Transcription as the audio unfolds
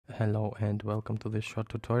Hello and welcome to this short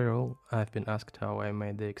tutorial. I've been asked how I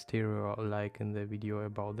made the exterior like in the video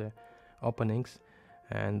about the openings,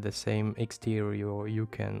 and the same exterior you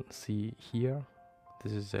can see here.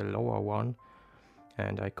 This is a lower one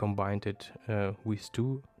and I combined it with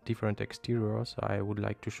two different exteriors. I would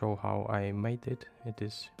like to show how I made it. It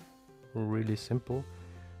is really simple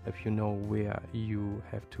if you know where you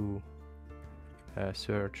have to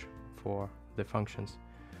search for the functions.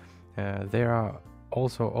 There are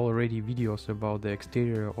also already videos about the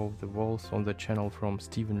exterior of the walls on the channel from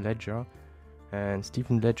Stephen Ledger, and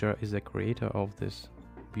Stephen Ledger is the creator of this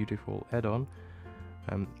beautiful add-on.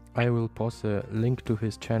 I will post a link to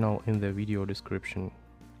his channel in the video description.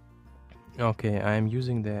 Okay, I am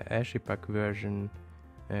using the Archipack version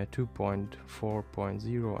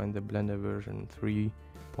 2.4.0 and the Blender version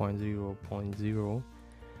 3.0.0,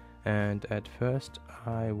 and at first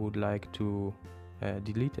I would like to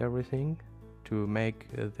delete everything to make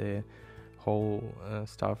the whole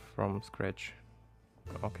stuff from scratch.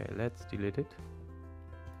 Okay, let's delete it.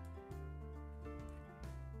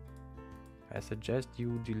 I suggest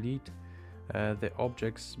you delete the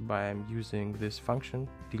objects by using this function,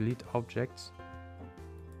 delete objects.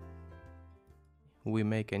 We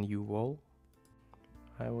make a new wall.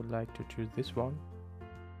 I would like to choose this one.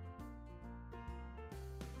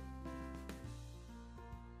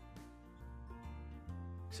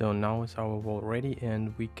 So now is our wall ready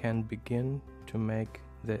and we can begin to make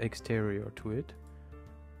the exterior to it.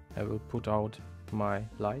 I will put out my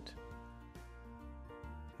light.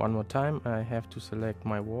 One more time I have to select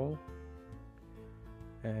my wall,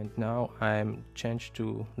 and now I'm changed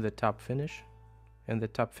to the tab finish. In the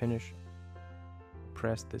tab finish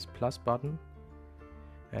press this plus button,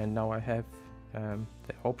 and now I have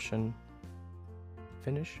the option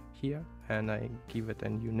finish here, and I give it a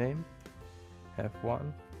new name,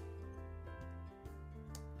 F1.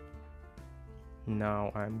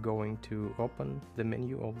 Now I'm going to open the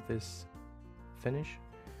menu of this finish,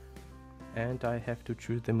 and I have to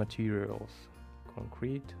choose the materials: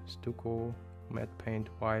 concrete, stucco, matte paint,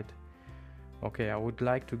 white. Okay, I would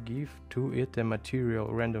like to give to it a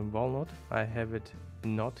material random walnut. I have it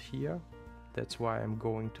not here, that's why I'm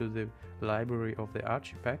going to the library of the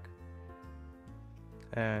Archipack,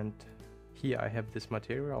 and here I have this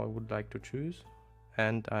material I would like to choose,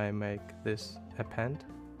 and I make this append.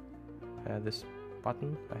 This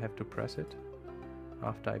button, I have to press it.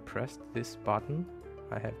 After I pressed this button,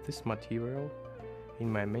 I have this material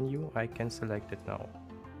in my menu. I can select it now.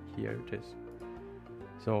 Here it is.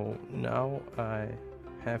 So now I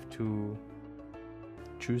have to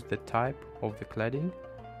choose the type of the cladding.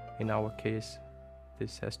 In our case,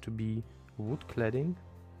 this has to be wood cladding,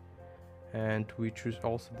 and we choose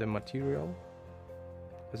also the material.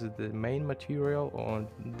 This is the main material, or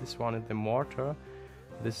this one is the mortar.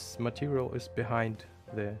 This material is behind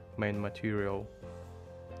the main material.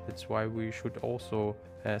 That's why we should also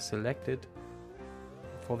select it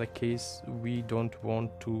for the case we don't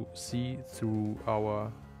want to see through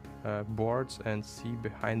our boards and see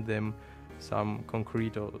behind them some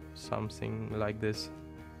concrete or something like this.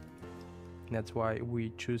 That's why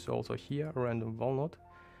we choose also here random walnut,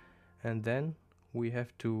 and then we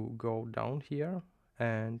have to go down here,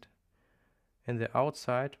 and in the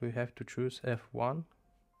outside we have to choose F1.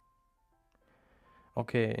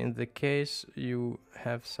 Okay, in the case you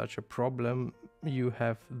have such a problem, you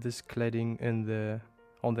have this cladding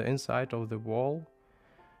on the inside of the wall,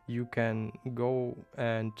 you can go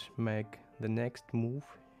and make the next move.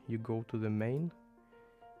 You go to the main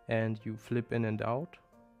and you flip in and out.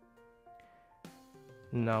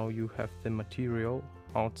 Now you have the material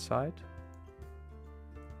outside,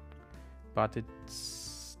 but it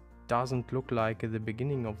doesn't look like at the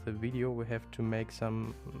beginning of the video. We have to make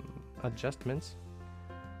some adjustments.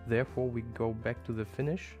 Therefore we go back to the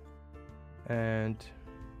finish, and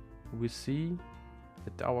we see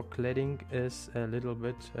that our cladding is a little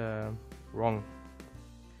bit wrong.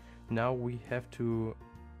 Now we have to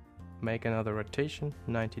make another rotation,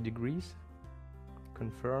 90 degrees,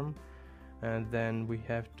 confirm, and then we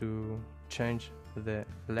have to change the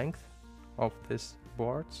length of these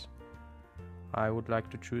boards. I would like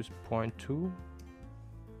to choose 0.2.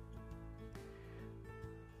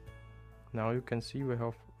 Now you can see we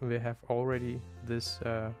have already this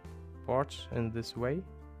boards in this way.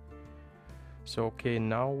 So okay,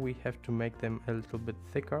 now we have to make them a little bit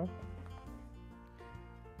thicker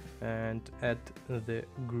and add the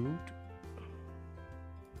grout.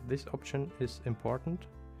 This option is important,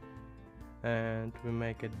 and we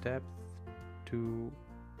make a depth to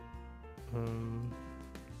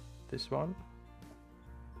this one,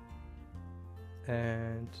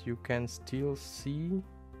 and you can still see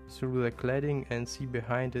through the cladding and see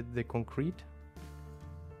behind it the concrete,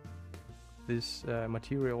 this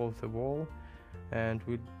material of the wall, and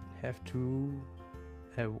we have to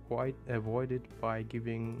avoid it by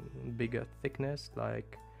giving bigger thickness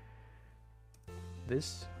like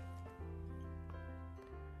this.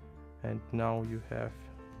 And now you have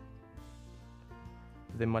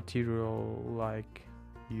the material like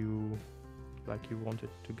you wanted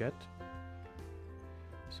to get.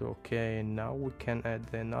 So okay, now we can add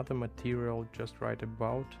another material just right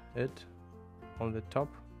about it on the top.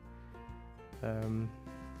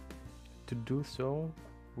 To do so,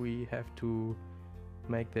 we have to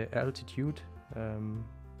make the altitude.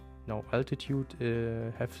 Now altitude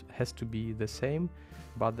has to be the same,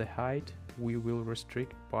 but the height we will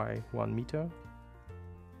restrict by 1 meter.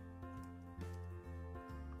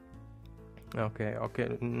 Okay,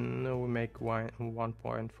 no, we make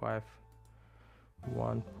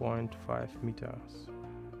 1.5 meters.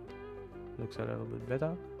 Looks a little bit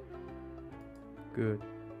better. Good.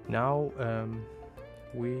 Now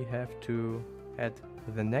we have to add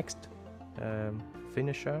the next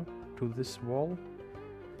finisher to this wall,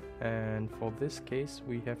 and for this case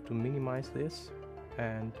we have to minimize this,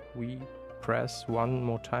 and we press one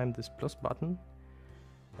more time this plus button,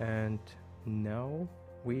 and now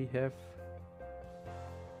we have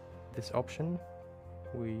this option.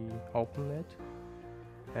 We open it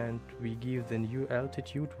and we give the new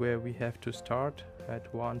altitude where we have to start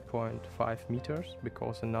at 1.5 meters,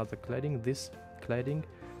 because another cladding, this cladding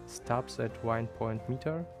stops at 1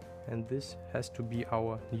 meter, and this has to be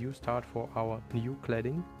our new start for our new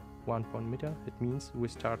cladding, 1 meter. It means we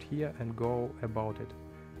start here and go about it.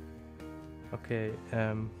 Okay,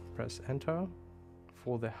 press enter.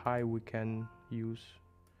 For the high we can use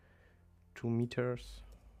 2 meters.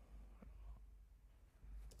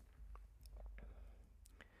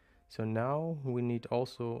 So now we need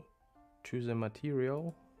also choose a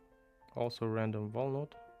material, also random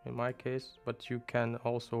walnut in my case, but you can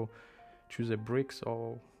also choose a bricks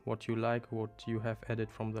or what you like, what you have added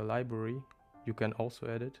from the library. You can also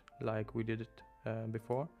edit like we did it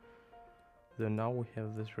before. So now we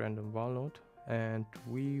have this random walnut, and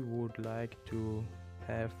we would like to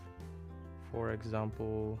have, for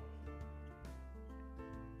example,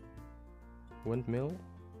 windmill.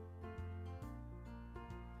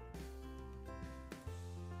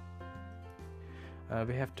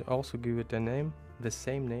 We have to also give it a name, the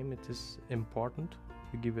same name. It is important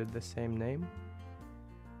we give it the same name.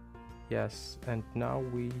 Yes, and now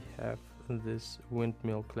we have this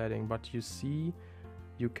windmill cladding, but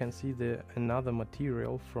you can see another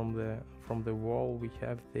material from the wall we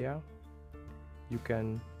have there. You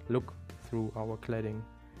can look through our cladding.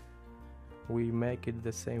 We make it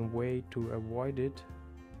the same way. To avoid it,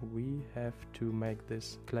 we have to make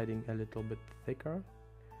this cladding a little bit thicker.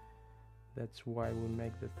 That's why we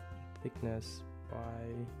make the thickness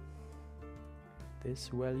by this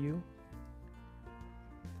value,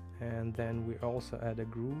 and then we also add a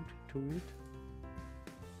grout to it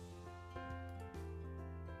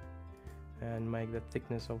and make the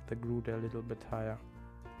thickness of the grout a little bit higher.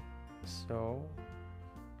 So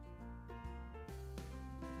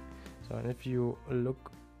and if you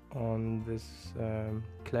look on this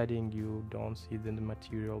cladding, you don't see the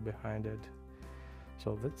material behind it.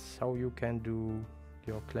 So that's how you can do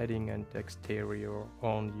your cladding and exterior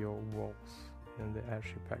on your walls in the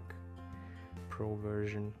Archipack Pro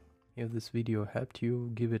version. If this video helped you,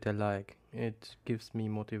 give it a like. It gives me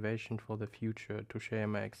motivation for the future to share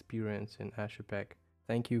my experience in Archipack.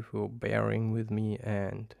 Thank you for bearing with me,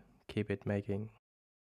 and keep it making.